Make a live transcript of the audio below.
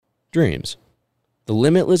Dreams. The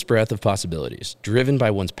limitless breadth of possibilities, driven by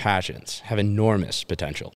one's passions, have enormous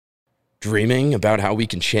potential. Dreaming about how we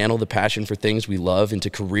can channel the passion for things we love into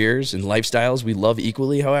careers and lifestyles we love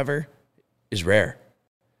equally, however, is rare.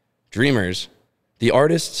 Dreamers, the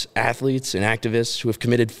artists, athletes, and activists who have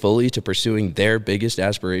committed fully to pursuing their biggest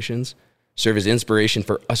aspirations, serve as inspiration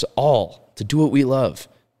for us all to do what we love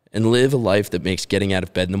and live a life that makes getting out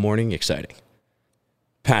of bed in the morning exciting.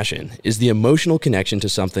 Passion is the emotional connection to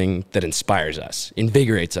something that inspires us,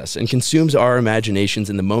 invigorates us, and consumes our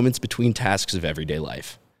imaginations in the moments between tasks of everyday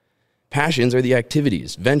life. Passions are the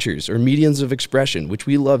activities, ventures, or mediums of expression which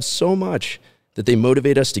we love so much that they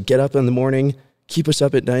motivate us to get up in the morning, keep us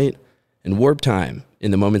up at night, and warp time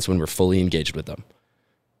in the moments when we're fully engaged with them.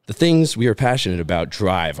 The things we are passionate about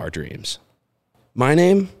drive our dreams. My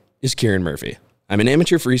name is Kieran Murphy. I'm an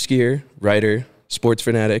amateur free skier, writer, sports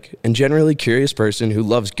fanatic, and generally curious person who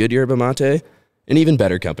loves good yerba mate and even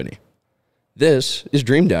better company. This is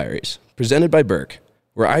Dream Diaries, presented by Birk,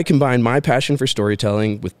 where I combine my passion for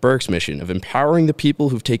storytelling with Birk's mission of empowering the people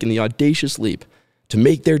who've taken the audacious leap to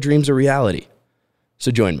make their dreams a reality.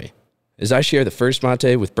 So join me as I share the first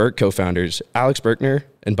mate with Birk co-founders Alex Birkner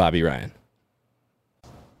and Bobby Ryan.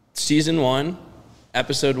 Season 1,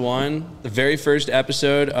 Episode 1, the very first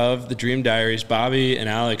episode of the Dream Diaries. Bobby and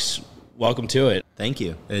Alex, welcome to it. Thank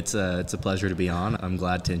you. It's a pleasure to be on. I'm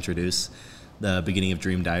glad to introduce the beginning of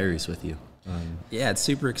Dream Diaries with you. Yeah, it's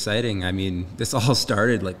super exciting. I mean, this all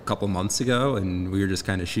started like a couple months ago, and we were just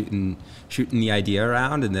kind of shooting the idea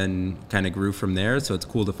around, and then kind of grew from there. So it's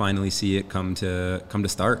cool to finally see it come to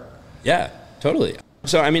start. Yeah, totally.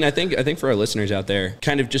 So, I mean, I think for our listeners out there,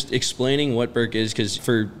 kind of just explaining what Birk is, because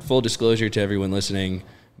for full disclosure to everyone listening,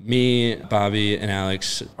 me, Bobby, and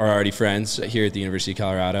Alex are already friends here at the University of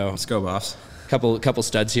Colorado. Let's go, boss. Couple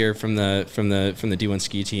studs here from the D1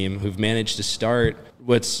 ski team who've managed to start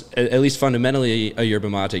what's at least fundamentally a yerba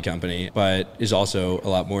mate company, but is also a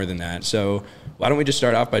lot more than that. So why don't we just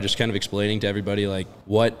start off by just kind of explaining to everybody like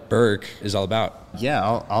what Birk is all about? Yeah,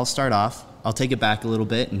 I'll start off. I'll take it back a little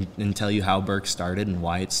bit and tell you how Birk started and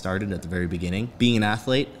why it started at the very beginning. Being an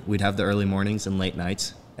athlete, we'd have the early mornings and late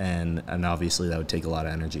nights, and obviously that would take a lot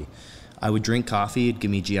of energy. I would drink coffee, it'd give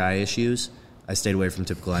me GI issues. I stayed away from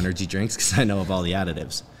typical energy drinks because I know of all the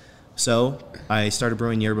additives. So I started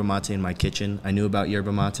brewing yerba mate in my kitchen. I knew about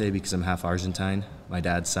yerba mate because I'm half Argentine. My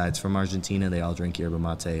dad's side's from Argentina. They all drink yerba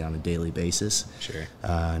mate on a daily basis. Sure.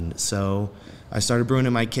 And so I started brewing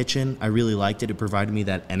in my kitchen. I really liked it. It provided me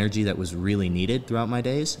that energy that was really needed throughout my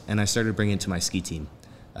days. And I started bringing it to my ski team.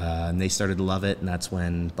 And they started to love it. And that's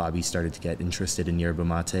when Bobby started to get interested in yerba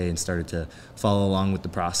mate and started to follow along with the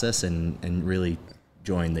process and really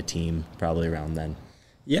join the team probably around then.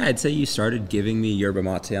 Yeah, I'd say you started giving me yerba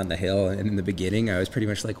mate on the hill, and in the beginning I was pretty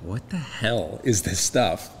much like, what the hell is this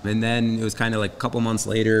stuff? And then it was kind of like a couple months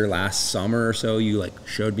later, last summer or so, you like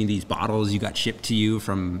showed me these bottles you got shipped to you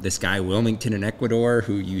from this guy Wilmington in Ecuador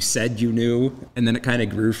who you said you knew, and then it kind of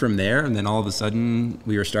grew from there. And then all of a sudden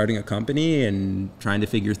we were starting a company and trying to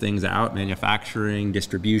figure things out, manufacturing,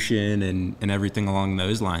 distribution, and everything along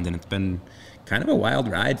those lines. And it's been kind of a wild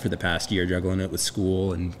ride for the past year, juggling it with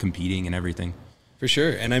school and competing and everything. For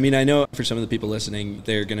sure. And I mean, I know for some of the people listening,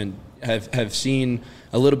 they're going to have seen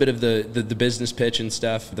a little bit of the business pitch and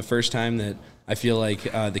stuff. The first time that I feel like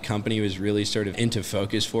the company was really sort of into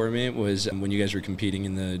focus for me was when you guys were competing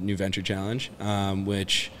in the New Venture Challenge,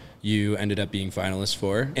 which you ended up being finalists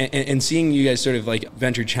for. And seeing you guys sort of like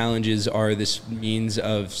venture challenges are this means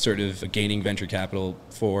of sort of gaining venture capital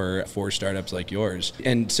for startups like yours.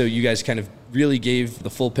 And so you guys kind of really gave the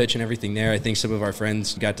full pitch and everything there. I think some of our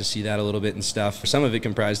friends got to see that a little bit and stuff. Some of it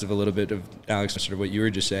comprised of a little bit of, Alex, sort of what you were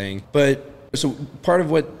just saying. But so part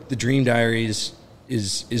of what the Dream Diaries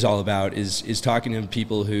is all about is talking to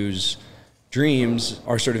people whose dreams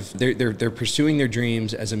are sort of, they're pursuing their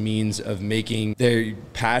dreams as a means of making their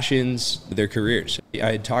passions their careers.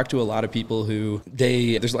 I had talked to a lot of people who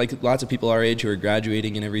there's like lots of people our age who are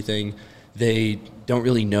graduating and everything. They don't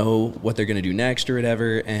really know what they're going to do next or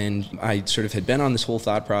whatever. And I sort of had been on this whole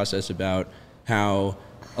thought process about how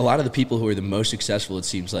a lot of the people who are the most successful, it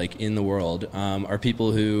seems like, in the world are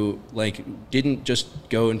people who like didn't just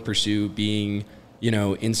go and pursue being,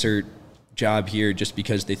 insert job here just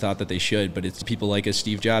because they thought that they should, but it's people like a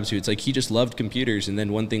Steve Jobs who it's like he just loved computers, and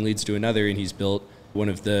then one thing leads to another, and he's built one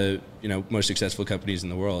of the most successful companies in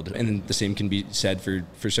the world. And the same can be said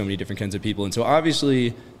for so many different kinds of people. And so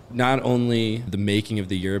obviously not only the making of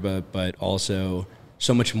the yerba, but also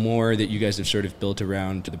so much more that you guys have sort of built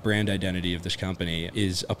around the brand identity of this company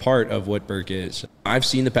is a part of what Birk is. I've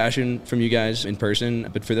seen the passion from you guys in person,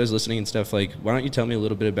 but for those listening and stuff, like, why don't you tell me a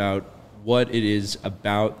little bit about what it is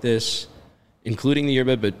about this, including the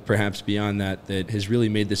yerba, but perhaps beyond that, that has really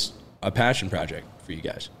made this a passion project for you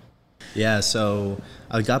guys. Yeah, so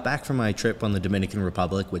I got back from my trip on the Dominican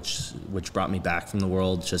Republic, which brought me back from the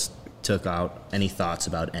world, just took out any thoughts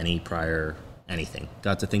about any prior anything.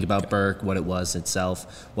 Got to think about Birk, what it was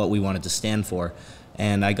itself, what we wanted to stand for.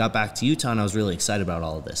 And I got back to Utah and I was really excited about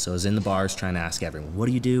all of this. So I was in the bars trying to ask everyone, what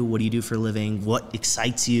do you do? What do you do for a living? What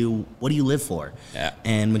excites you? What do you live for? Yeah.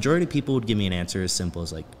 And majority of people would give me an answer as simple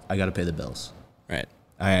as like, I got to pay the bills. Right.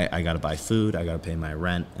 I got to buy food. I got to pay my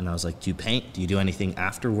rent. And I was like, do you paint? Do you do anything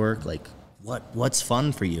after work? Like, what's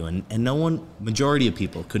fun for you? And no one, majority of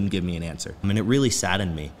people couldn't give me an answer. I mean, it really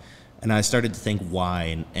saddened me. And I started to think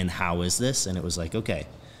why and how is this? And it was like, okay,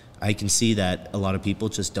 I can see that a lot of people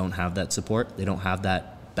just don't have that support. They don't have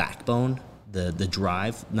that backbone, the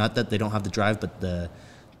drive. Not that they don't have the drive, but the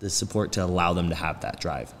support to allow them to have that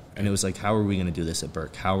drive. And it was like, how are we going to do this at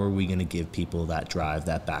Birk? How are we going to give people that drive,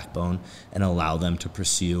 that backbone, and allow them to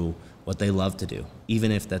pursue what they love to do?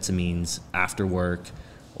 Even if that's a means after work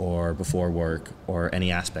or before work or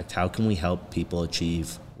any aspect, how can we help people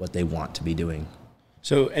achieve what they want to be doing?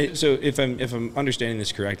 So if I'm understanding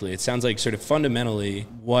this correctly, it sounds like sort of fundamentally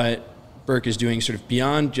what Birk is doing sort of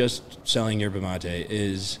beyond just selling yerba mate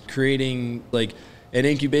is creating like an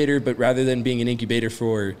incubator, but rather than being an incubator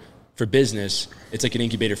for business, it's like an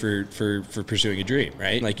incubator for pursuing a dream,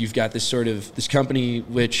 right? Like you've got this company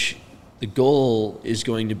which the goal is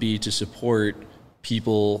going to be to support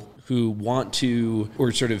people who want to,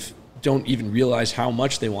 or sort of don't even realize how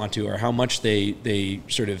much they want to, or how much they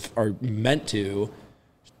sort of are meant to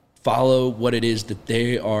follow what it is that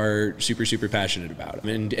they are super, super passionate about.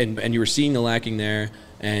 And you were seeing the lacking there,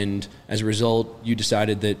 and as a result, you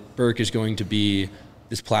decided that Birk is going to be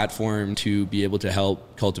this platform to be able to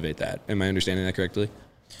help cultivate that. Am I understanding that correctly?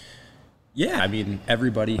 Yeah, I mean,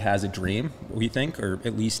 everybody has a dream, we think, or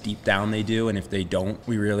at least deep down they do. And if they don't,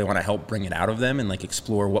 we really want to help bring it out of them and like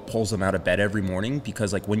explore what pulls them out of bed every morning.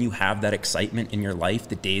 Because like when you have that excitement in your life,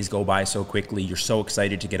 the days go by so quickly. You're so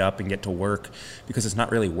excited to get up and get to work because it's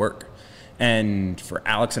not really work. And for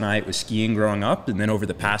Alex and I, it was skiing growing up. And then over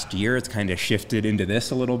the past year, it's kind of shifted into this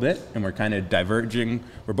a little bit. And we're kind of diverging.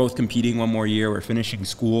 We're both competing one more year. We're finishing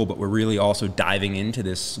school, but we're really also diving into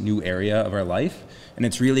this new area of our life. And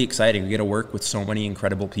it's really exciting. We get to work with so many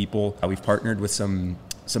incredible people. We've partnered with some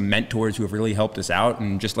mentors who have really helped us out.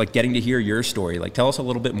 And just like getting to hear your story, like tell us a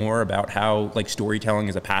little bit more about how like storytelling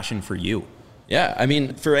is a passion for you. Yeah, I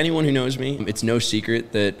mean, for anyone who knows me, it's no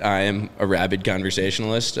secret that I am a rabid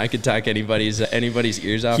conversationalist. I could talk anybody's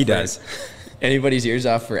ears off. He does. Anybody's ears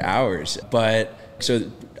off for hours. But so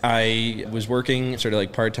I was working sort of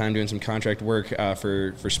like part-time doing some contract work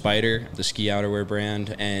for Spider, the ski outerwear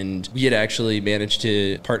brand. And we had actually managed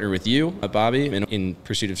to partner with you, Bobby, in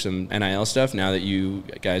pursuit of some NIL stuff. Now that you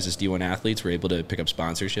guys as D1 athletes were able to pick up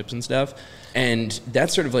sponsorships and stuff. And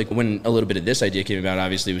that's sort of like when a little bit of this idea came about,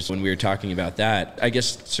 obviously, was when we were talking about that. I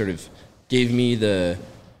guess sort of gave me the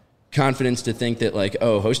confidence to think that like,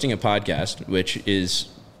 oh, hosting a podcast, which is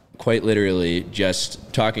quite literally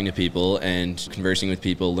just talking to people and conversing with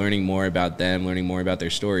people, learning more about them, learning more about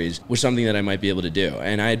their stories, was something that I might be able to do.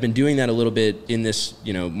 And I had been doing that a little bit in this,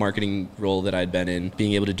 marketing role that I'd been in,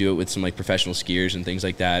 being able to do it with some like professional skiers and things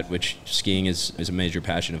like that, which skiing is a major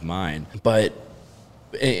passion of mine. But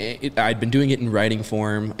I'd been doing it in writing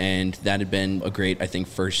form, and that had been a great, I think,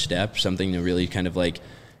 first step, something to really kind of like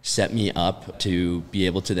set me up to be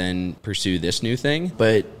able to then pursue this new thing.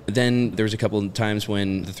 But then there was a couple of times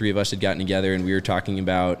when the three of us had gotten together and we were talking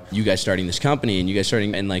about you guys starting this company and you guys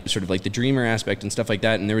starting and like sort of like the dreamer aspect and stuff like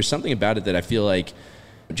that. And there was something about it that I feel like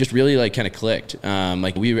just really like kind of clicked. I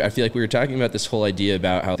feel like we were talking about this whole idea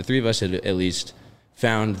about how the three of us had at least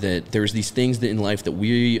found that there was these things that in life that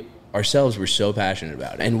we ourselves were so passionate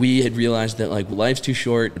about. And we had realized that like life's too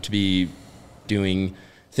short to be doing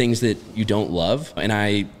things that you don't love. And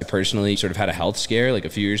I personally sort of had a health scare like a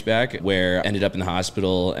few years back where I ended up in the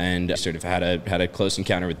hospital and sort of had a close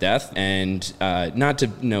encounter with death. And not to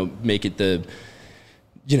make it the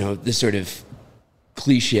sort of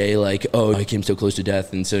cliche like, oh, I came so close to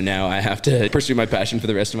death and so now I have to pursue my passion for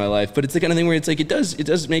the rest of my life. But it's the kind of thing where it's like it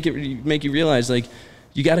does make you realize like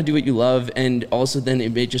you got to do what you love, and also then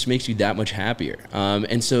it just makes you that much happier.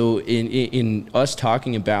 And so in us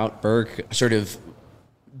talking about Birk, sort of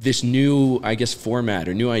this new, I guess, format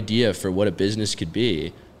or new idea for what a business could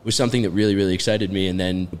be was something that really, really excited me. And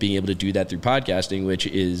then being able to do that through podcasting, which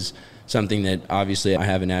is something that obviously I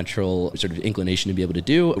have a natural sort of inclination to be able to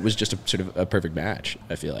do, it was just a sort of a perfect match,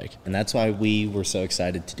 I feel like. And that's why we were so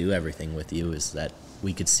excited to do everything with you, is that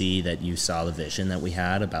we could see that you saw the vision that we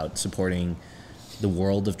had about supporting the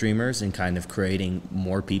world of dreamers and kind of creating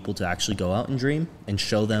more people to actually go out and dream and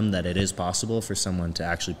show them that it is possible for someone to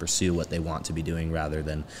actually pursue what they want to be doing rather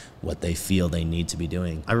than what they feel they need to be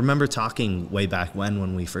doing. I remember talking way back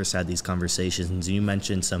when we first had these conversations, you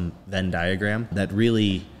mentioned some Venn diagram that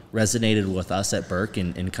really resonated with us at Birk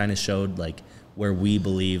and kind of showed like where we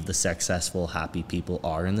believe the successful, happy people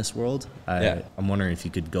are in this world. I'm wondering if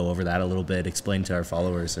you could go over that a little bit, explain to our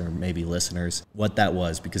followers or maybe listeners what that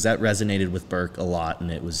was, because that resonated with Birk a lot, and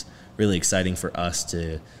it was really exciting for us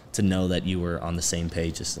to know that you were on the same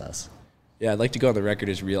page as us. Yeah, I'd like to go on the record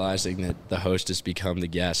as realizing that the host has become the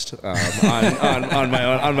guest on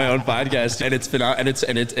my own podcast,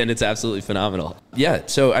 and it's absolutely phenomenal. Yeah,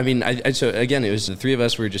 so I mean, so again, it was the three of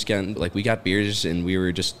us were just getting like we got beers and we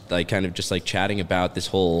were just like kind of just like chatting about this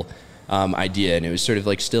whole idea, and it was sort of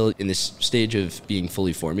like still in this stage of being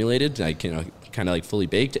fully formulated, like kind of like fully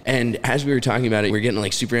baked. And as we were talking about it, we are getting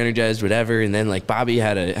like super energized, whatever. And then like Bobby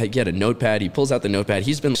had a notepad. He pulls out the notepad.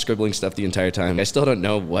 He's been scribbling stuff the entire time. I still don't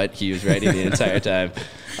know what he was writing the entire time.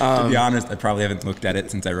 To be honest, I probably haven't looked at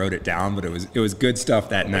it since I wrote it down, but it was good stuff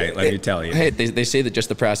that night. Let me tell you. Hey, they say that just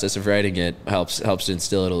the process of writing it helps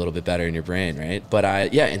instill it a little bit better in your brain, right? But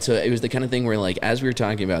and so it was the kind of thing where like as we were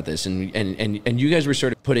talking about this, and you guys were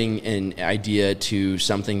sort of putting an idea to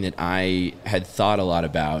something that I had thought a lot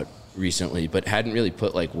about recently, but hadn't really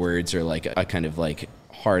put like words or like a kind of like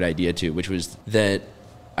hard idea to, which was that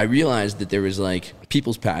I realized that there was like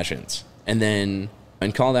people's passions, and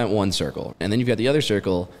call that one circle, and then you've got the other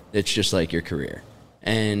circle that's just like your career,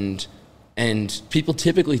 and people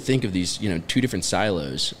typically think of these two different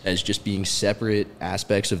silos as just being separate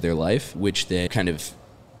aspects of their life, which they kind of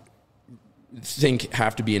think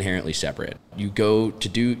have to be inherently separate. You go to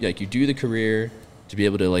do you do the career to be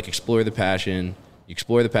able to like explore the passion. You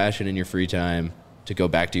explore the passion in your free time to go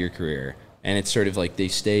back to your career. And it's sort of like they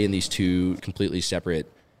stay in these two completely separate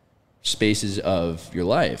spaces of your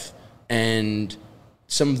life. And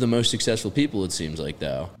some of the most successful people, it seems like,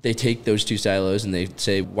 though, they take those two silos and they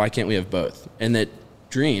say, why can't we have both? And that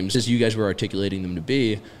dreams, as you guys were articulating them to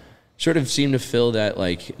be, sort of seem to fill that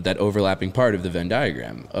like that overlapping part of the Venn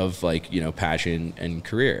diagram of like, passion and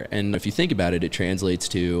career. And if you think about it, it translates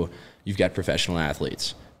to you've got professional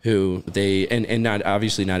athletes who not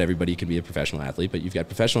obviously not everybody can be a professional athlete, but you've got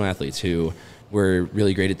professional athletes who were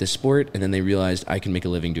really great at this sport, and then they realized I can make a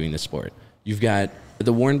living doing this sport. You've got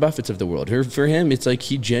the Warren Buffetts of the world. For him, it's like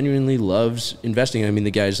he genuinely loves investing. I mean, the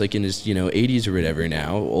guy's like in his 80s or whatever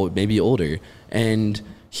now, or maybe older, and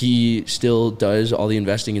he still does all the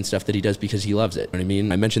investing and stuff that he does because he loves it. You know what I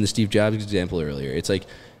mean? I mentioned the Steve Jobs example earlier. It's like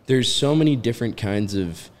there's so many different kinds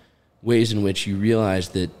of ways in which you realize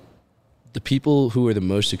that the people who are the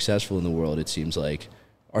most successful in the world, it seems like,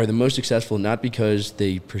 are the most successful not because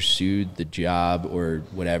they pursued the job or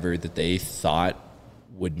whatever that they thought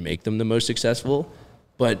would make them the most successful,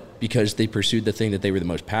 but because they pursued the thing that they were the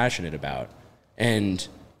most passionate about. And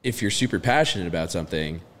if you're super passionate about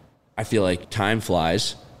something, I feel like time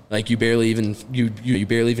flies. Like you barely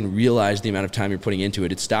even realize the amount of time you're putting into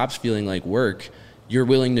it. It stops feeling like work. You're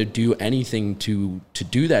willing to do anything to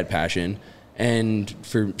do that passion. And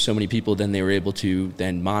for so many people, then they were able to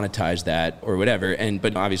then monetize that or whatever.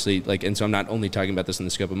 But obviously, and so I'm not only talking about this in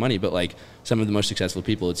the scope of money, but like some of the most successful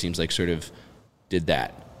people, it seems like sort of did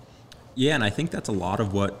that. Yeah, and I think that's a lot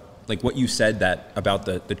of what you said that about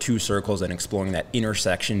the two circles and exploring that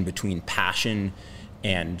intersection between passion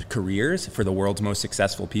and careers for the world's most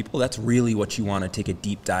successful people. That's really what you want to take a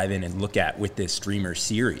deep dive in and look at with this Streamer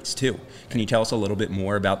series too. Can you tell us a little bit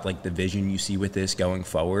more about like the vision you see with this going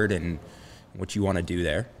forward and what you want to do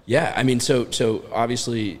there? Yeah, I mean, so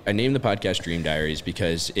obviously I named the podcast Dream Diaries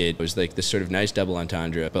because it was like this sort of nice double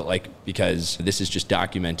entendre, but like because this is just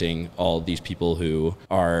documenting all these people who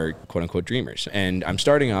are quote unquote dreamers. And I'm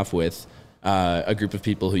starting off with a group of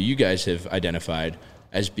people who you guys have identified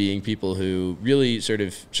as being people who really sort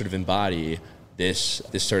of embody this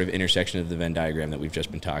sort of intersection of the Venn diagram that we've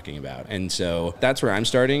just been talking about. And so that's where I'm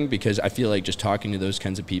starting, because I feel like just talking to those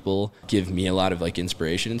kinds of people give me a lot of like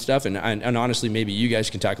inspiration and stuff. And honestly, maybe you guys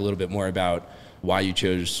can talk a little bit more about why you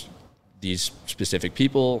chose these specific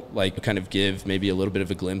people, like kind of give maybe a little bit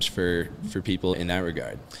of a glimpse for people in that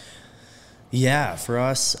regard. Yeah, for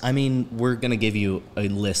us, I mean, we're going to give you a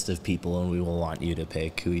list of people and we will want you to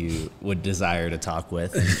pick who you would desire to talk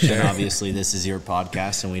with. And obviously this is your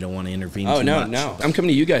podcast and we don't want to intervene too much. No. I'm coming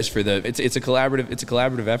to you guys for it's a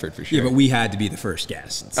collaborative effort for sure. Yeah, but we had to be the first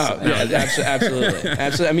guests. Oh, yeah, absolutely.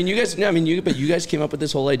 Absolutely. I mean, but you guys came up with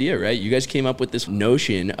this whole idea, right? You guys came up with this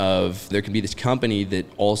notion of there can be this company that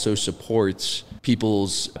also supports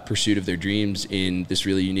people's pursuit of their dreams in this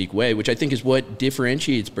really unique way, which I think is what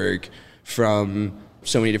differentiates Birk from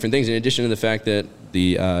so many different things, in addition to the fact that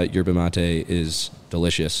the yerba mate is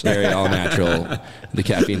delicious, very all natural. The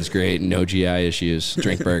caffeine's great, no GI issues.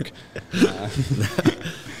 Drink Birk.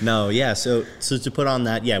 No, yeah. So to put on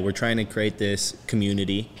that, yeah, we're trying to create this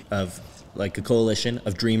community of like a coalition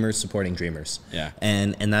of dreamers supporting dreamers. Yeah.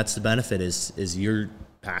 And that's the benefit is your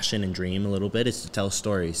passion and dream a little bit is to tell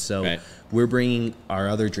stories. So Right. we're bringing our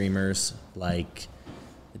other dreamers like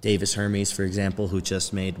Davis Hermes, for example, who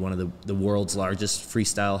just made one of the world's largest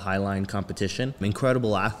freestyle highline competition.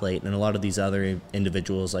 Incredible athlete, and a lot of these other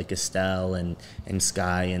individuals like Estelle and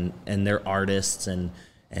Sky and they're artists and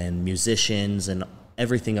musicians and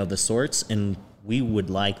everything of the sorts. And we would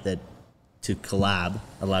like that to collab,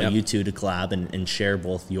 allow Yep. you two to collab and share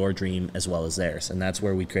both your dream as well as theirs. And that's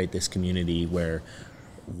where we create this community where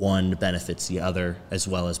one benefits the other as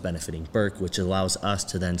well as benefiting Birk, which allows us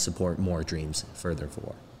to then support more dreams further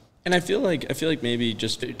forward. And I feel like maybe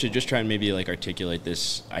just to try and maybe like articulate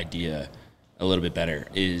this idea a little bit better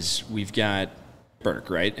is we've got Birk,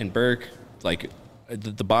 right? And Birk, like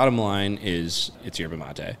the bottom line is it's yerba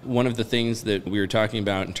mate. One of the things that we were talking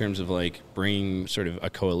about in terms of like bringing sort of a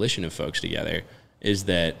coalition of folks together is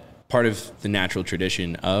that part of the natural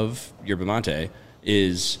tradition of yerba mate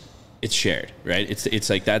is it's shared, right? It's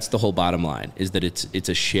like that's the whole bottom line is that it's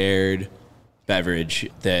a shared beverage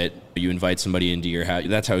that you invite somebody into your house.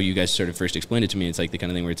 That's how you guys sort of first explained it to me. It's like the kind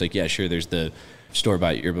of thing where it's like, yeah, sure, there's the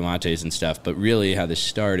store-bought yerba mates and stuff, but really how this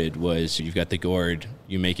started was you've got the gourd,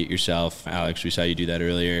 you make it yourself. Alex, we saw you do that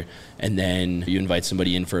earlier, and then you invite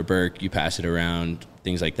somebody in for a Birk, you pass it around,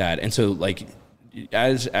 things like that. And so, like,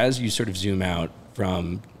 as you sort of zoom out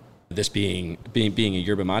from this being a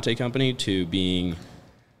yerba mate company to being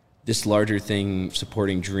this larger thing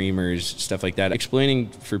supporting dreamers, stuff like that, explaining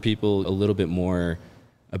for people a little bit more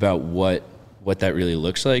about what that really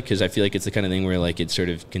looks like, because I feel like it's the kind of thing where like it sort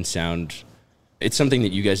of can sound, it's something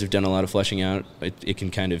that you guys have done a lot of fleshing out. It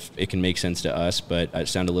can make sense to us, but it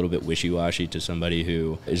sound a little bit wishy-washy to somebody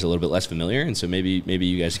who is a little bit less familiar. And so maybe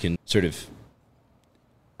you guys can sort of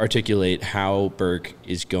articulate how Birk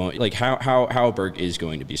is going, like how Birk is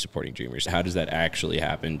going to be supporting dreamers. How does that actually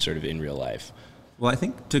happen sort of in real life? Well, I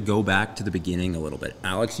think to go back to the beginning a little bit,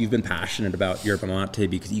 Alex, you've been passionate about yerba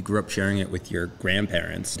mate because you grew up sharing it with your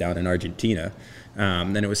grandparents down in Argentina.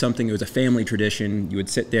 Then it was a family tradition. You would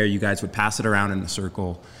sit there, you guys would pass it around in a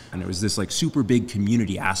circle, and it was this like super big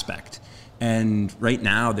community aspect. And right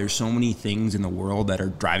now, there's so many things in the world that are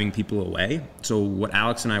driving people away. So what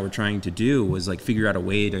Alex and I were trying to do was like figure out a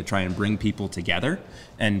way to try and bring people together.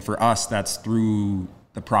 And for us, that's through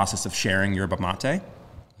the process of sharing yerba mate.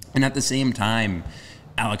 And at the same time,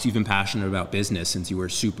 Alex, you've been passionate about business since you were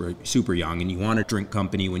super, super young, and you wanted a drink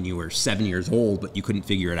company when you were 7 years old, but you couldn't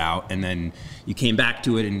figure it out. And then you came back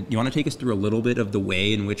to it, and you want to take us through a little bit of the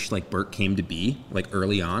way in which like Birk came to be, like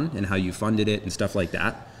early on, and how you funded it and stuff like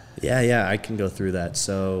that? Yeah, I can go through that.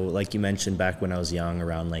 So like you mentioned, back when I was young,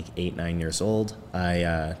 around like 8-9 years old,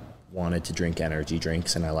 I wanted to drink energy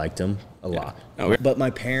drinks, and I liked them a lot. Oh, but my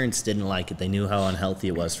parents didn't like it. They knew how unhealthy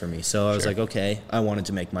it was for me. So I was like, okay, I wanted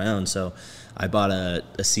to make my own. So I bought a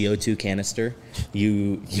CO2 canister.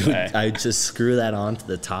 I just screw that onto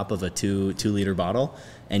the top of a 2-liter bottle,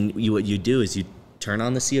 and what you do is you turn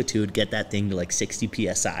on the CO2, get that thing to like 60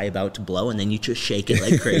 PSI about to blow, and then you just shake it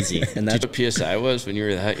like crazy. And that's what PSI was when you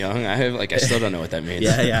were that young. I still don't know what that means.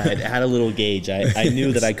 Yeah, it had a little gauge. I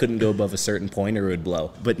knew that I couldn't go above a certain point or it would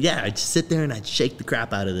blow. But yeah, I'd sit there and I'd shake the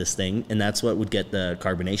crap out of this thing, and that's what would get the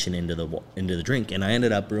carbonation into the drink. And I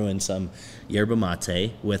ended up brewing some yerba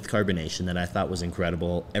mate with carbonation that I thought was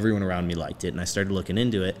incredible. Everyone around me liked it, and I started looking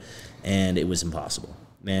into it, and it was impossible.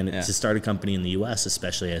 Man, to start a company in the U.S.,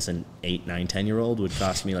 especially as an 8, 9, 10-year-old, would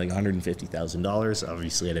cost me like $150,000.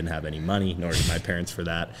 Obviously, I didn't have any money, nor did my parents for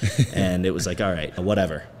that. And it was like, all right,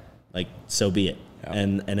 whatever. Like, so be it. Yeah.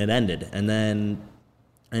 And it ended. And then,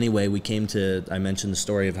 anyway, I mentioned the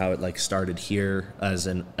story of how it like started here as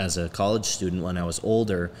a college student when I was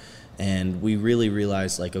older. And we really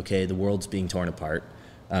realized, like, okay, the world's being torn apart.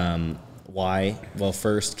 Why?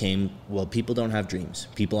 Well, people don't have dreams.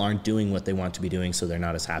 People aren't doing what they want to be doing, so they're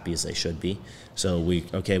not as happy as they should be. So we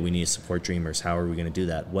need to support dreamers. How are we going to do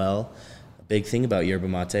that? Well, a big thing about yerba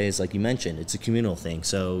mate is, like you mentioned, it's a communal thing.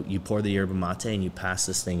 So you pour the yerba mate and you pass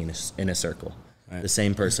this thing in a circle. Right. The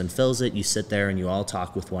same person fills it, you sit there and you all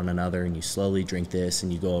talk with one another, and you slowly drink this,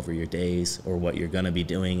 and you go over your days or what you're going to be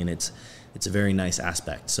doing, and it's a very nice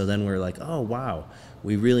aspect. So then we're like, oh, wow,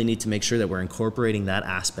 we really need to make sure that we're incorporating that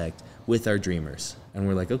aspect with our dreamers. And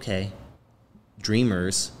we're like, okay,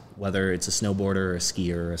 dreamers, whether it's a snowboarder or a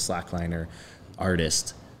skier or a slackliner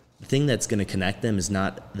artist, the thing that's going to connect them is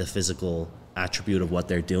not the physical attribute of what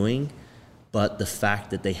they're doing. but the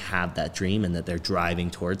fact that they have that dream and that they're driving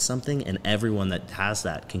towards something, and everyone that has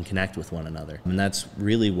that can connect with one another. And that's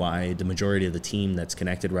really why the majority of the team that's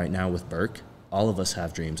connected right now with Birk, all of us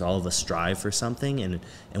have dreams, all of us strive for something,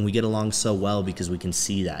 and we get along so well because we can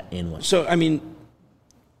see that in one. So, I mean,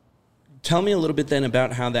 tell me a little bit then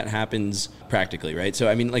about how that happens practically, right? So,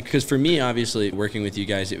 I mean, like, because for me, obviously, working with you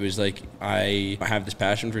guys, it was like I have this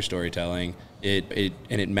passion for storytelling.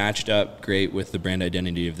 It matched up great with the brand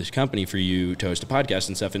identity of this company for you to host a podcast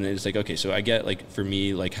and stuff. And it's like, okay, so I get, like, for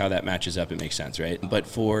me, like, how that matches up, it makes sense, right? But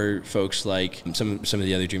for folks like some of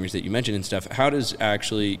the other dreamers that you mentioned and stuff, how does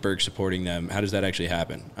actually Birk supporting them, how does that actually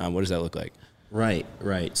happen? What does that look like? Right.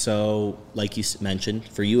 So, like you mentioned,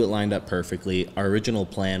 for you it lined up perfectly. Our original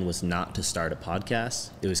plan was not to start a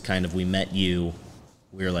podcast. It was kind of, we met you,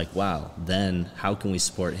 we were like, wow, then how can we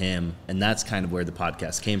support him? And that's kind of where the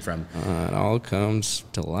podcast came from. It all comes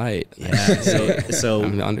to light. Yeah. So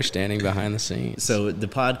I'm the understanding behind the scenes. So the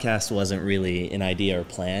podcast wasn't really an idea or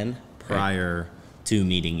plan prior to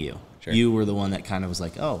meeting you. Sure. You were the one that kind of was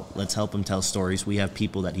like, oh, let's help him tell stories. We have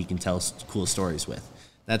people that he can tell cool stories with.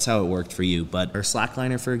 That's how it worked for you. But our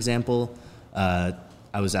Slackliner, for example,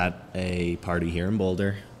 I was at a party here in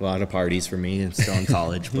Boulder. A lot of parties for me, and still in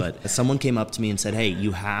college. But someone came up to me and said, hey,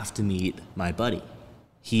 you have to meet my buddy.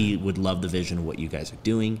 He would love the vision of what you guys are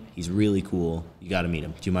doing. He's really cool. You got to meet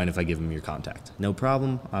him. Do you mind if I give him your contact? No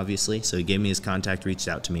problem, obviously. So he gave me his contact, reached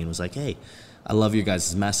out to me, and was like, hey, I love your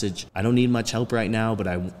guys' message. I don't need much help right now, but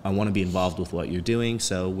I want to be involved with what you're doing.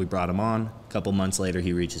 So we brought him on. A couple months later,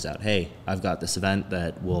 he reaches out. Hey, I've got this event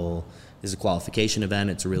that is a qualification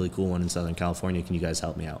event. It's a really cool one in Southern California. Can you guys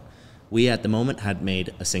help me out? We, at the moment, hadn't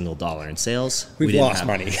made a single dollar in sales. We've lost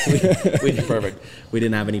money. Perfect. We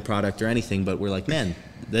didn't have any product or anything, but we're like, man,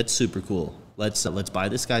 that's super cool. Let's buy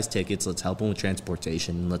this guy's tickets. Let's help him with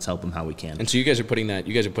transportation. Let's help him how we can. And so you guys are putting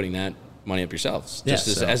that money up yourselves,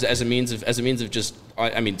 just yeah, as a means of just,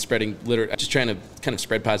 I mean, spreading, just trying to kind of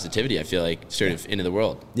spread positivity. I feel like sort of into the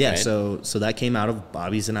world. Yeah. Right? So that came out of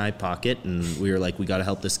Bobby's and I pocket, and we were like, we got to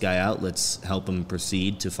help this guy out. Let's help him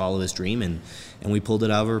proceed to follow his dream, and we pulled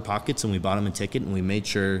it out of our pockets, and we bought him a ticket, and we made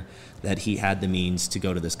sure that he had the means to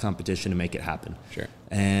go to this competition to make it happen. Sure.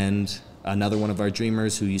 And another one of our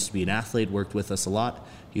dreamers who used to be an athlete worked with us a lot.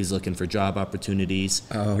 He was looking for job opportunities.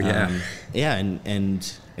 Oh, yeah.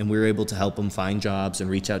 And we were able to help him find jobs and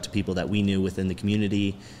reach out to people that we knew within the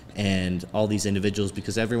community and all these individuals,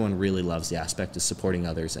 because everyone really loves the aspect of supporting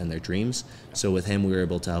others and their dreams. So with him, we were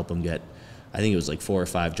able to help him get, I think it was like 4 or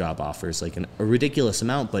 5 job offers, like a ridiculous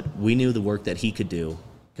amount, but we knew the work that he could do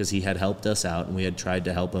because he had helped us out, and we had tried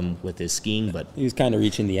to help him with his skiing, but he was kind of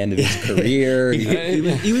reaching the end of his career.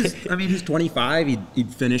 he was 25.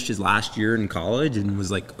 He'd finished his last year in college and was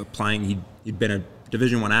like applying. He'd been a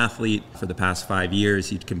Division I athlete for the past 5 years.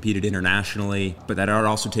 He'd competed internationally, but that had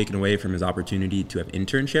also taken away from his opportunity to have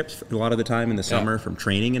internships a lot of the time in the summer from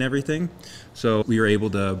training and everything. So we were able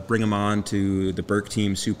to bring him on to the Birk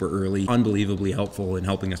team super early, unbelievably helpful in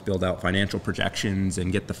helping us build out financial projections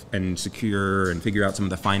and secure and figure out some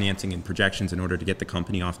of the financing and projections in order to get the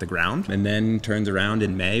company off the ground. And then turns around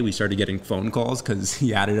in May, we started getting phone calls because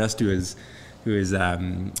he added us to his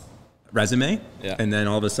resume. Yeah. And then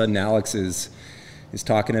all of a sudden Alex is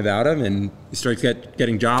talking about him, and he starts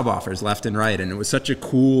getting job offers left and right. And it was such a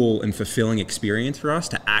cool and fulfilling experience for us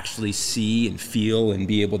to actually see and feel and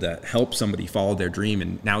be able to help somebody follow their dream.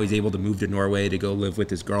 And now he's able to move to Norway to go live with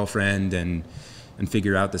his girlfriend and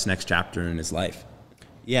figure out this next chapter in his life.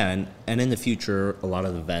 Yeah, and in the future, a lot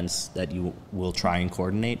of events that you will try and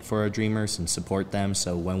coordinate for our dreamers and support them.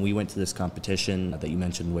 So when we went to this competition that you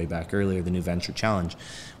mentioned way back earlier, the New Venture Challenge,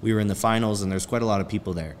 we were in the finals, and there's quite a lot of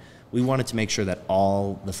people there. We wanted to make sure that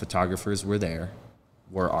all the photographers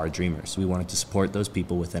were our dreamers. We wanted to support those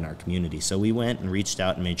people within our community. So we went and reached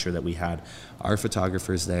out and made sure that we had our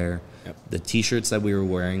photographers there. Yep. The T-shirts that we were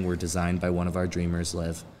wearing were designed by one of our dreamers,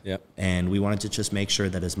 Liv. Yep. And we wanted to just make sure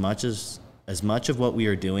that as much of what we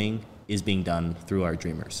are doing is being done through our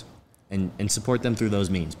dreamers, and support them through those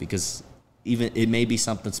means, because even it may be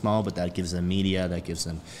something small, but that gives them media, that gives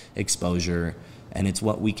them exposure, and it's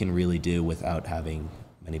what we can really do without having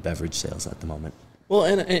many beverage sales at the moment. Well,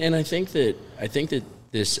 and I think that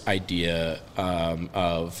this idea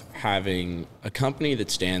of having a company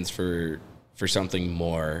that stands for something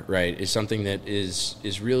more, right, is something that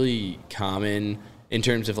is really common in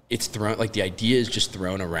terms of it's thrown, like the idea is just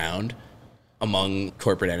thrown around among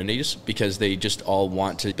corporate entities because they just all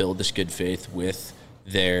want to build this good faith with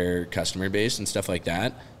their customer base and stuff like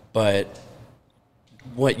that. But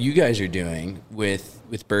what you guys are doing with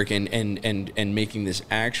Birk and making this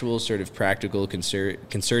actual sort of practical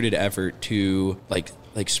concerted effort to like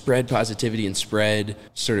spread positivity and spread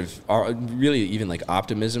sort of really even like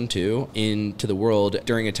optimism too into the world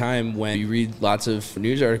during a time when you read lots of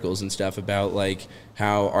news articles and stuff about like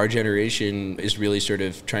how our generation is really sort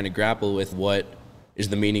of trying to grapple with what is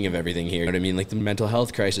the meaning of everything here. You know what I mean? Like the mental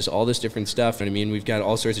health crisis, all this different stuff. And I mean, we've got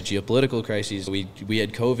all sorts of geopolitical crises. We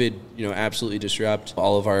had COVID, absolutely disrupt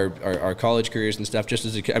all of our college careers and stuff, just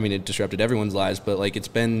as it disrupted everyone's lives, but like it's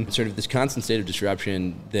been sort of this constant state of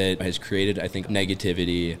disruption that has created, I think,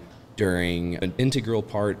 negativity during an integral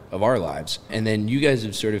part of our lives. And then you guys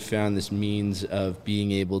have sort of found this means of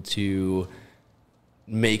being able to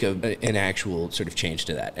make an actual sort of change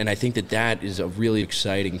to that. And I think that is a really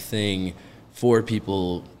exciting thing for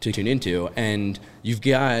people to tune into. And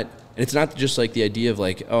it's not just like the idea of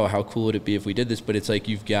like, oh, how cool would it be if we did this, but it's like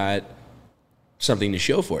you've got something to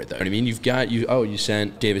show for it, though. I mean, you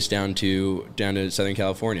sent Davis down to Southern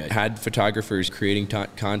California, had photographers creating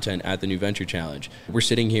content at the New Venture Challenge. We're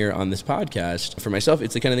sitting here on this podcast. For myself,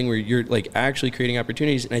 it's the kind of thing where you're like actually creating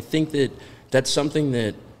opportunities, and I think that's something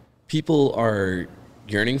that people are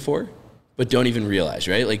yearning for, but don't even realize,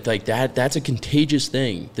 right? Like that's a contagious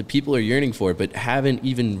thing that people are yearning for, but haven't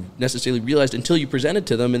even necessarily realized until you present it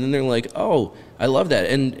to them, and then they're like, oh, I love that.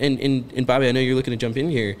 And Bobby, I know you're looking to jump in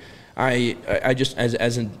here. I just,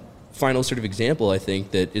 as a final sort of example, I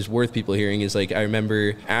think that is worth people hearing is like, I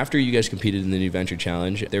remember after you guys competed in the New Venture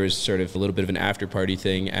Challenge, there was sort of a little bit of an after party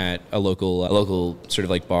thing at a local sort of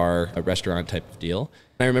like bar, a restaurant type of deal.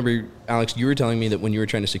 I remember, Alex, you were telling me that when you were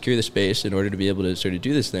trying to secure the space in order to be able to sort of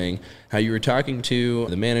do this thing, how you were talking to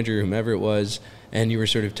the manager, whomever it was, and you were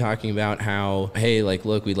sort of talking about how, hey, like,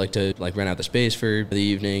 look, we'd like to like rent out the space for the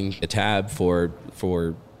evening, a tab for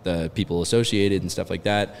the people associated and stuff like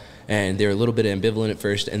that. And they were a little bit ambivalent at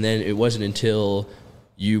first, and then it wasn't until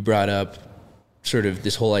you brought up sort of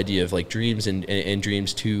this whole idea of like dreams and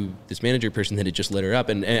dreams to this manager person that it just lit her up.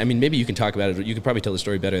 And I mean, maybe you can talk about it. You could probably tell the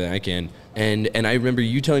story better than I can. And I remember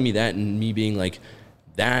you telling me that and me being like,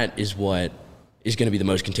 that is what is going to be the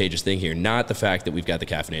most contagious thing here. Not the fact that we've got the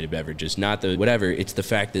caffeinated beverages, not the whatever. It's the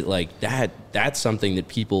fact that like that's something that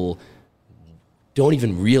people don't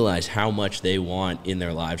even realize how much they want in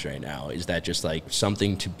their lives right now. Is that just like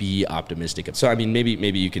something to be optimistic of? So I mean,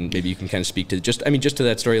 maybe you can kind of speak to just to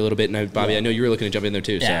that story a little bit. And Bobby, I know you were looking to jump in there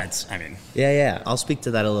too. Yeah, so. Yeah. I'll speak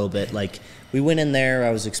to that a little bit. Like we went in there,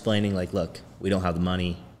 I was explaining like, look, we don't have the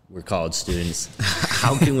money. We're college students.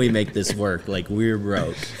 How can we make this work? Like we're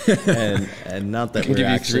broke, and not that we're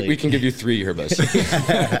actually. We can give you 3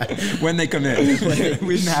 yerbas when they come in.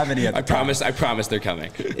 We didn't have any. I promise they're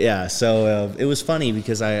coming. Yeah. So it was funny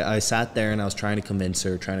because I sat there and I was trying to convince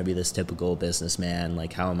her, trying to be this typical businessman.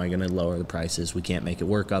 Like, how am I going to lower the prices? We can't make it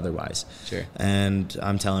work otherwise. Sure. And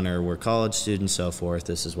I'm telling her we're college students, so forth.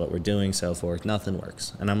 This is what we're doing, so forth. Nothing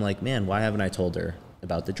works. And I'm like, man, why haven't I told her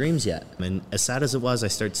about the dreams yet? And as sad as it was, I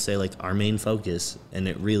start to say like our main focus, and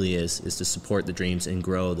it really is to support the dreams and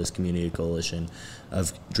grow this community coalition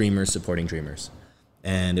of dreamers supporting dreamers.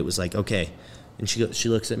 And it was like, okay. And she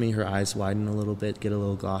looks at me, her eyes widen a little bit, get a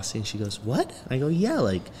little glossy, and she goes, what? I go, yeah,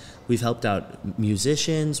 like we've helped out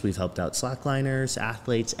musicians, we've helped out slackliners,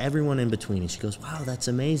 athletes, everyone in between. And she goes, wow, that's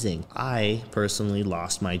amazing. I personally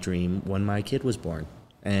lost my dream when my kid was born.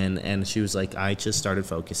 And she was like, I just started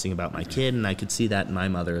focusing about my kid, and I could see that in my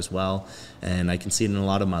mother as well. And I can see it in a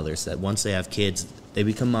lot of mothers that once they have kids, they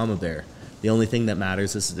become mama bear. The only thing that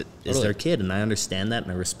matters is their kid, and I understand that,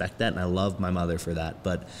 and I respect that, and I love my mother for that.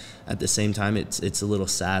 But at the same time, it's a little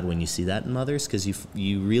sad when you see that in mothers, because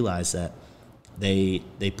you realize that they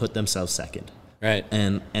put themselves second. Right.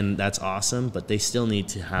 And that's awesome, but they still need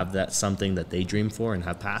to have that something that they dream for and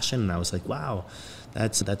have passion. And I was like, wow,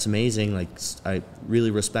 that's amazing. Like, I really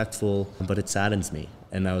respectful, but it saddens me.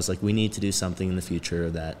 And I was like, we need to do something in the future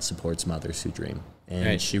that supports mothers who dream. And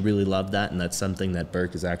right. She really loved that, and that's something that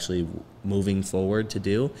Birk is actually moving forward to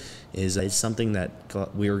do. Is it's something that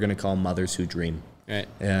we were going to call Mothers Who Dream. Right.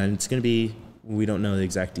 And it's going to be, we don't know the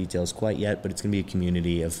exact details quite yet, but it's going to be a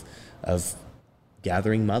community of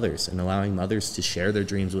gathering mothers and allowing mothers to share their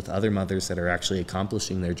dreams with other mothers that are actually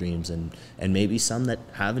accomplishing their dreams, and maybe some that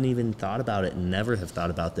haven't even thought about it and never have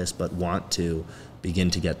thought about this, but want to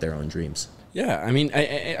begin to get their own dreams. Yeah, I mean,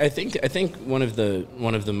 I think one of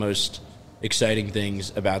the most exciting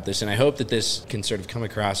things about this, and I hope that this can sort of come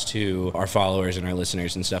across to our followers and our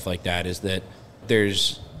listeners and stuff like that, is that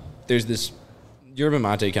there's this yerba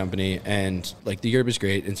mate company, and like the yerba is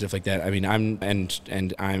great and stuff like that. I mean, I'm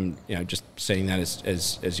just saying that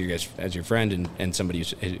as your friend and somebody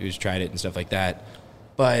who's tried it and stuff like that.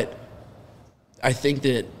 But I think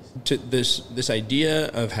that this idea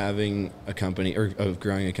of having a company or of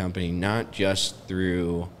growing a company, not just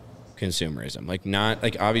through consumerism, like not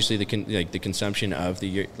like obviously the consumption of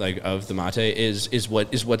the mate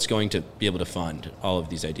is what's going to be able to fund all of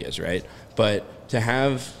these ideas, right? But to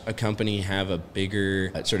have a company have a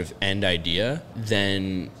bigger sort of end idea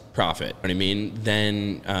than profit, you know what I mean,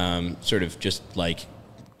 then sort of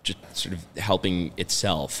helping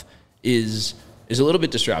itself is a little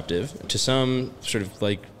bit disruptive. To some sort of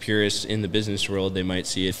like purists in the business world, they might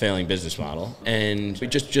see a failing business model. And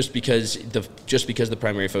just because the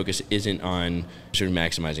primary focus isn't on sort of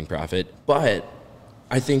maximizing profit. But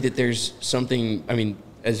I think that there's something, I mean,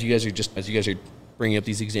 as you guys are bringing up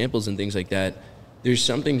these examples and things like that, there's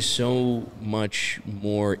something so much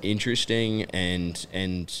more interesting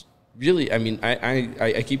and really, I mean,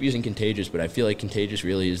 I keep using contagious, but I feel like contagious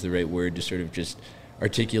really is the right word to sort of just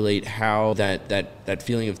articulate how that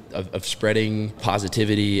feeling of spreading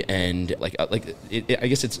positivity and I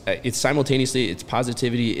guess it's simultaneously it's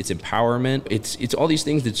positivity, it's empowerment, it's all these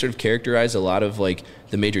things that sort of characterize a lot of like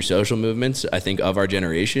the major social movements I think of our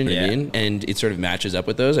generation. Yeah. I mean, and it sort of matches up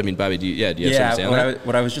with those. I mean, Bobby, do you have something to say on that?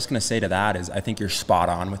 What I was just going to say to that is I think you're spot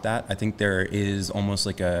on with that. I think there is almost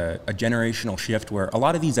like a generational shift where a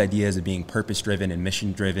lot of these ideas of being purpose driven and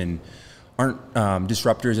mission driven aren't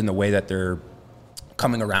disruptors in the way that they're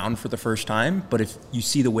coming around for the first time. But if you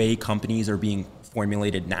see the way companies are being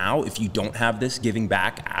formulated now, if you don't have this giving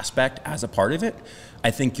back aspect as a part of it, I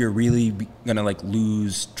think you're really going to like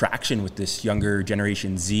lose traction with this younger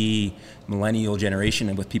generation Z, millennial generation,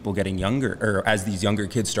 and with people getting younger, or as these younger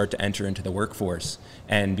kids start to enter into the workforce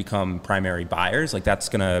and become primary buyers, like that's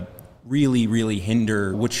going to really, really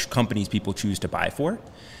hinder which companies people choose to buy for.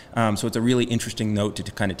 So it's a really interesting note to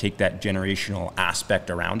kind of take that generational aspect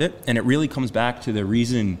around it. And it really comes back to the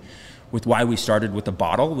reason with why we started with the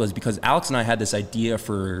bottle was because Alex and I had this idea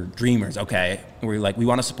for dreamers. Okay, we're like, we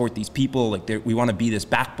want to support these people. Like we want to be this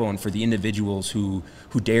backbone for the individuals who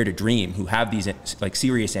dare to dream, who have these like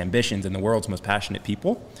serious ambitions and the world's most passionate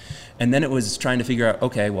people. And then it was trying to figure out,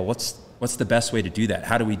 okay, well, what's the best way to do that?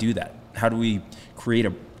 How do we do that? How do we create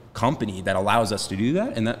a company that allows us to do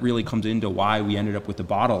that? And that really comes into why we ended up with the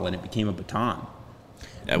bottle and it became a baton.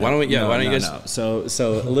 Why don't you guys? No.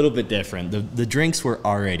 So a little bit different. The drinks were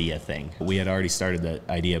already a thing. We had already started the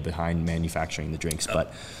idea behind manufacturing the drinks,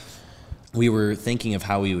 but we were thinking of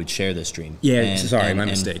how we would share this dream. Yeah, my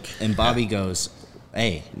mistake. And Bobby goes,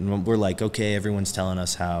 hey, we're like, okay, everyone's telling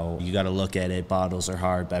us how you got to look at it. Bottles are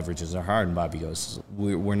hard, beverages are hard. And Bobby goes,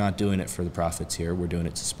 we're not doing it for the profits here. We're doing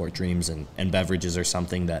it to support dreams. And beverages are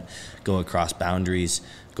something that go across boundaries,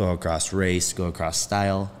 go across race, go across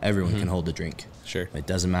style. Everyone can hold a drink. Sure. It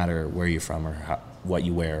doesn't matter where you're from or what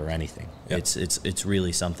you wear or anything. Yep. It's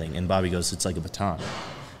really something. And Bobby goes, it's like a baton.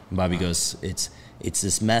 And Bobby goes, it's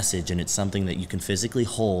this message, and it's something that you can physically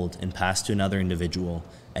hold and pass to another individual.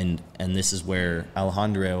 And this is where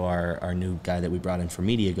Alejandro, our new guy that we brought in for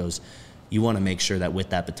media, goes, you want to make sure that with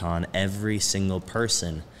that baton, every single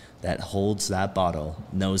person that holds that bottle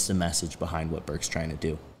knows the message behind what Birk's trying to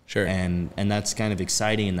do. Sure. And that's kind of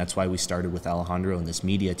exciting, and that's why we started with Alejandro and this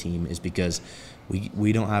media team, is because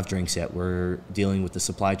we don't have drinks yet. We're dealing with the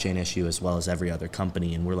supply chain issue as well as every other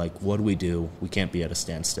company, and we're like, what do? We can't be at a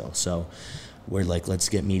standstill. So we're like, let's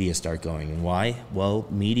get media start going. And why? Well,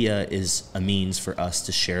 media is a means for us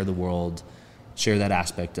to share the world, share that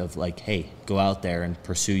aspect of like, hey, go out there and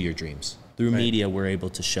pursue your dreams. Through media, we're able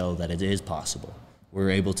to show that it is possible. We're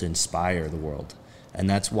able to inspire the world. And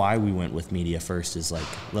that's why we went with media first, is like,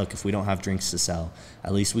 look, if we don't have drinks to sell,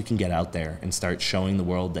 at least we can get out there and start showing the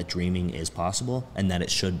world that dreaming is possible and that it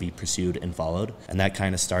should be pursued and followed. And that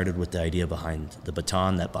kind of started with the idea behind the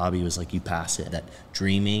baton that Bobby was like, you pass it, that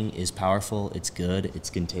dreaming is powerful, it's good, it's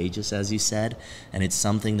contagious, as you said, and it's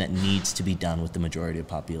something that needs to be done with the majority of the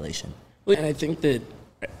population. Well, and I think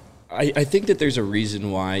that there's a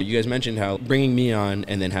reason why you guys mentioned how bringing me on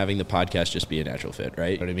and then having the podcast just be a natural fit,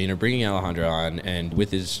 right? You know what I mean? Or bringing Alejandro on and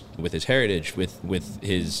with his heritage, with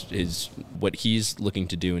his what he's looking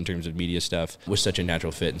to do in terms of media stuff was such a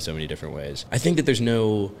natural fit in so many different ways. I think that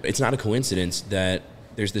it's not a coincidence that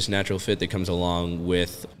there's this natural fit that comes along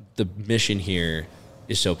with the mission here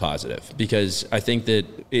is so positive, because I think that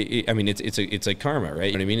it's like karma, right?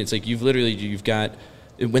 You know what I mean? It's like you've got.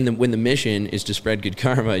 When the mission is to spread good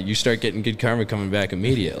karma, you start getting good karma coming back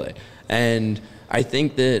immediately. And I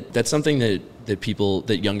think that that's something that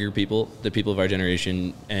younger people, the people of our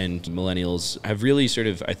generation and millennials have really sort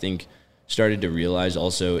of, I think, started to realize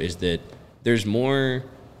also, is that there's more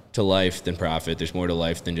to life than profit. There's more to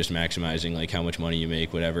life than just maximizing like how much money you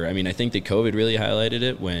make, whatever. I mean, I think that COVID really highlighted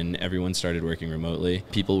it when everyone started working remotely.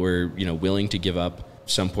 People were, willing to give up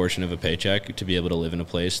some portion of a paycheck to be able to live in a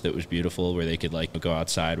place that was beautiful, where they could like go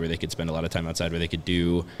outside, where they could spend a lot of time outside, where they could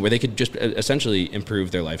just essentially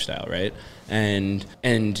improve their lifestyle, right? And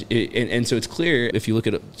so it's clear, if you look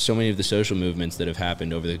at so many of the social movements that have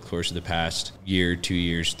happened over the course of the past year, 2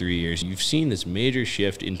 years, 3 years, you've seen this major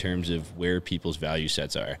shift in terms of where people's value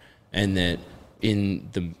sets are, and that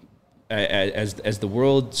as the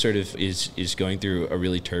world sort of is going through a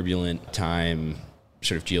really turbulent time,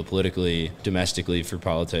 sort of geopolitically, domestically for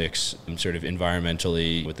politics, and sort of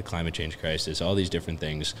environmentally with the climate change crisis, all these different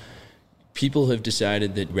things, people have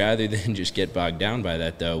decided that rather than just get bogged down by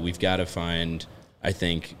that, though, we've got to find, I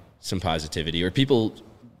think, some positivity, or people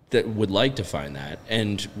that would like to find that.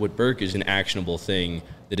 And what Birk is an actionable thing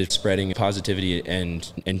that is spreading positivity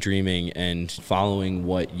and dreaming and following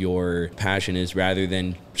what your passion is, rather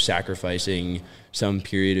than sacrificing some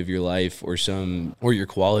period of your life or your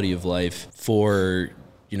quality of life for,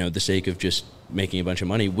 the sake of just making a bunch of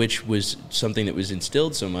money, which was something that was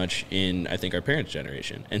instilled so much in, I think, our parents'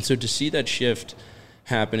 generation. And so to see that shift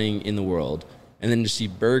happening in the world, and then to see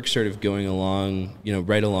Birk sort of going along,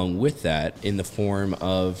 right along with that in the form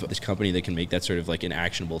of this company that can make that sort of like an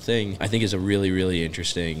actionable thing, I think is a really, really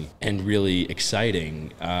interesting and really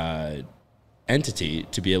exciting entity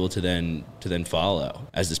to be able to then follow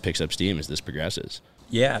as this picks up steam, as this progresses.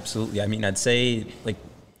 Yeah, absolutely. I mean, I'd say, like,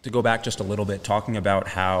 to go back just a little bit, talking about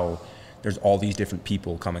how there's all these different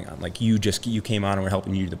people coming on. Like you came on and we're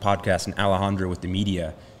helping you do the podcast, and Alejandro with the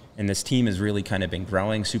media. And this team has really kind of been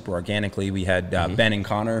growing super organically. We had Ben and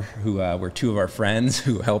Connor, who were two of our friends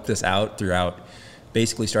who helped us out throughout,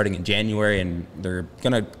 basically starting in January, and they're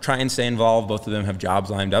going to try and stay involved. Both of them have jobs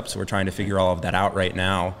lined up, so we're trying to figure all of that out right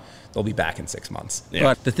now. They'll be back in 6 months. Yeah.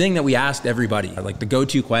 But the thing that we asked everybody, like the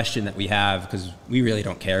go-to question that we have, because we really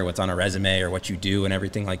don't care what's on a resume or what you do and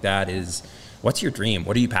everything like that, is what's your dream?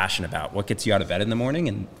 What are you passionate about? What gets you out of bed in the morning?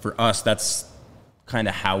 And for us, that's kind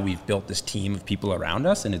of how we've built this team of people around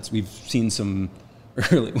us. And we've seen some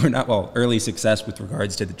early success with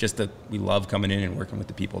regards to just that we love coming in and working with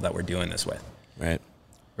the people that we're doing this with.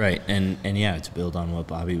 Right. And yeah, to build on what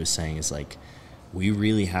Bobby was saying, is like, we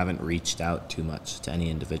really haven't reached out too much to any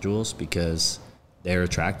individuals because they're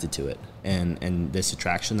attracted to it. And this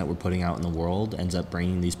attraction that we're putting out in the world ends up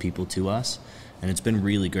bringing these people to us. And it's been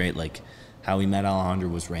really great. Like, how we met Alejandro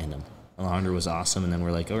was random. Alejandro was awesome, and then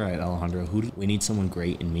we're like, all right, Alejandro, we need someone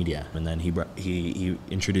great in media. And then he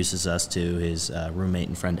introduces us to his roommate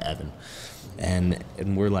and friend, Evan. And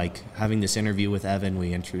we're like having this interview with Evan.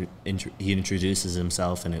 He introduces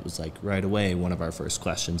himself, and it was like right away, one of our first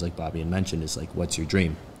questions, like Bobby had mentioned, is like, what's your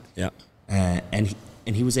dream? Yeah. And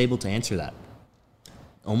he was able to answer that.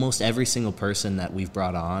 Almost every single person that we've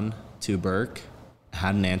brought on to Birk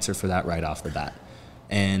had an answer for that right off the bat.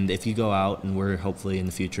 And if you go out, and we're hopefully in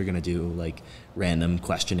the future going to do like random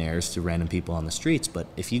questionnaires to random people on the streets, but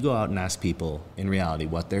if you go out and ask people in reality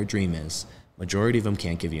what their dream is, majority of them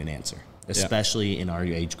can't give you an answer, especially in our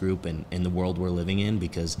age group and in the world we're living in,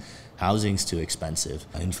 because housing's too expensive.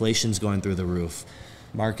 Inflation's going through the roof.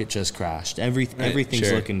 Market just crashed.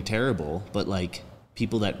 Everything's looking terrible, but like,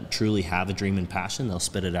 people that truly have a dream and passion, they'll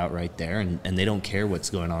spit it out right there, and they don't care what's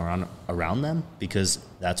going on around them, because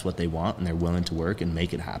that's what they want, and they're willing to work and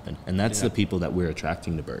make it happen. And that's the people that we're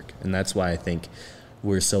attracting to Birk. And that's why I think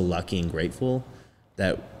we're so lucky and grateful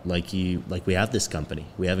that we have this company.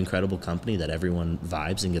 We have incredible company that everyone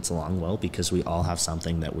vibes and gets along well, because we all have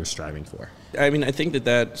something that we're striving for. I mean, I think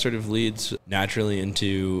that sort of leads naturally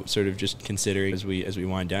into sort of just considering, as we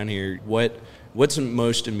wind down here, what's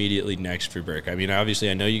most immediately next for Birk? I mean, obviously,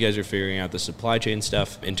 I know you guys are figuring out the supply chain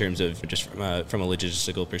stuff in terms of just from a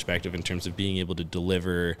logistical perspective, in terms of being able to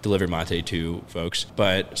deliver mate to folks.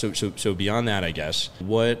 But so beyond that, I guess,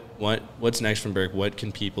 what's next from Birk? What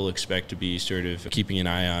can people expect to be sort of keeping an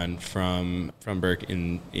eye on from Birk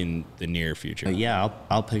in the near future?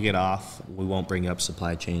 I'll pick it off. We won't bring up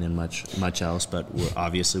supply chain and much else, but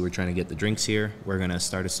we're trying to get the drinks here. We're going to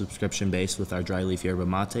start a subscription base with our dry leaf yerba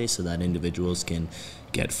mate, so that individuals can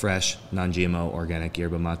get fresh, non-GMO, organic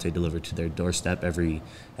yerba mate delivered to their doorstep every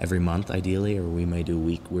month, ideally, or we may do a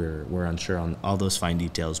week. We're unsure on all those fine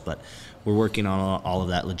details, but we're working on all of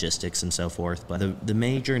that logistics and so forth. But the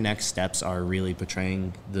major next steps are really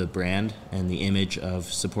portraying the brand and the image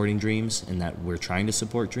of supporting dreams, and that we're trying to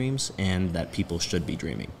support dreams, and that people should be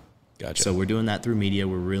dreaming. Gotcha. So we're doing that through media.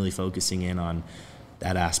 We're really focusing in on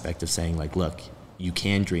that aspect of saying, like, look, you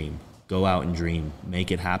can dream. Go out and dream. Make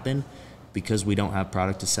it happen. because we don't have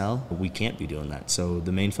product to sell, we can't be doing that. So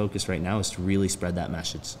the main focus right now is to really spread that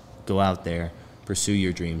message. Go out there, pursue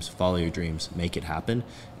your dreams, follow your dreams, make it happen.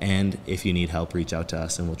 And if you need help, reach out to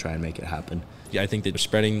us and we'll try and make it happen. Yeah, I think that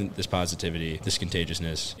spreading this positivity, this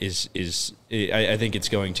contagiousness I think it's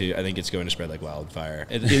going to spread like wildfire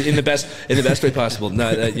in the best way possible.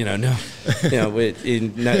 Hopefully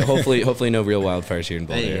no real wildfires here in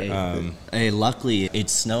Boulder. Hey, luckily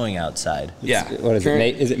it's snowing outside. Yeah. What is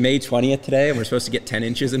it? Is it May 20th today? And we're supposed to get 10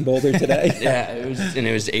 inches in Boulder today? Yeah,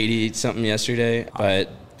 it was 80 something yesterday, but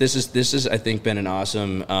this is I think been an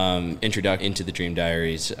awesome introduction into the Dream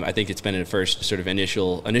Diaries. I think it's been a first sort of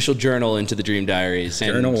initial journal into the Dream Diaries.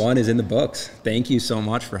 Journal 1 is in the books. Thank you so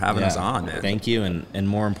much for having us on, man. Thank you, and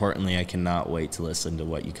more importantly, I cannot wait to listen to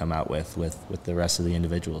what you come out with the rest of the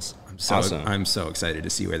individuals. I'm so excited to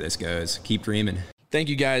see where this goes. Keep dreaming. Thank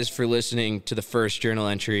you guys for listening to the first journal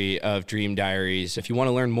entry of Dream Diaries. If you want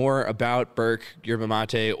to learn more about Birk, yerba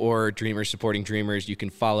mate, or Dreamers Supporting Dreamers, you can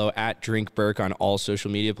follow @DrinkBirk on all social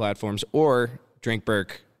media platforms or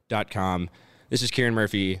drinkbirk.com. This is Kieran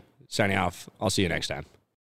Murphy signing off. I'll see you next time.